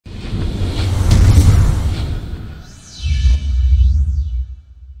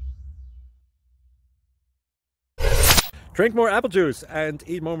Drink more apple juice and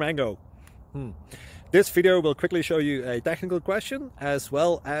eat more mango. This video will quickly show you a technical question as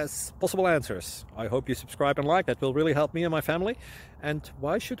well as possible answers. I hope you subscribe and like, that will really help me and my family. And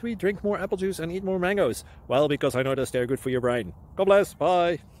why should we drink more apple juice and eat more mangoes? Well, because I noticed they're good for your brain. God bless,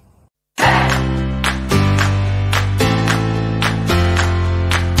 bye!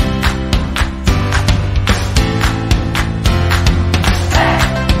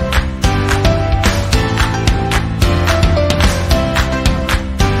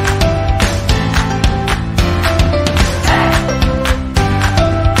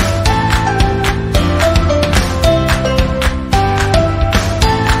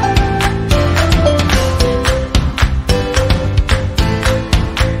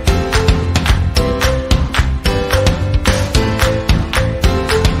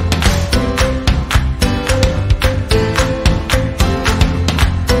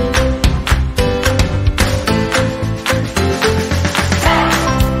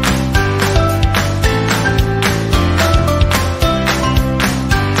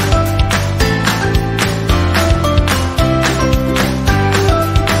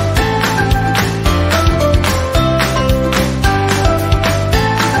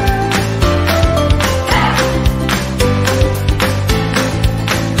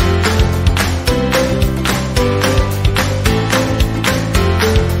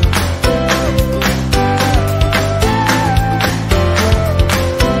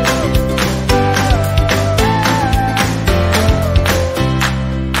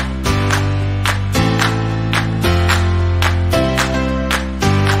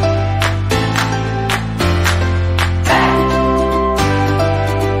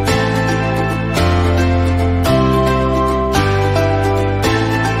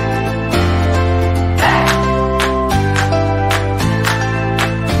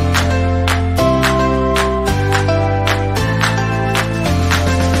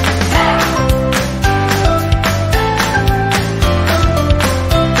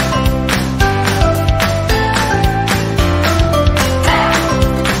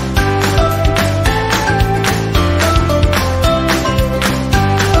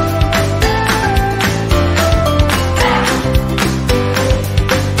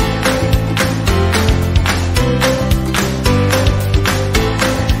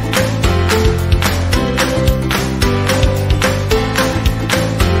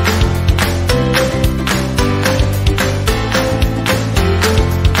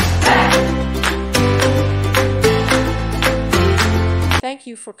 Thank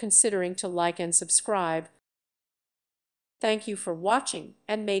you for considering to like and subscribe. Thank you for watching,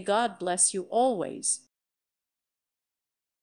 and may God bless you always.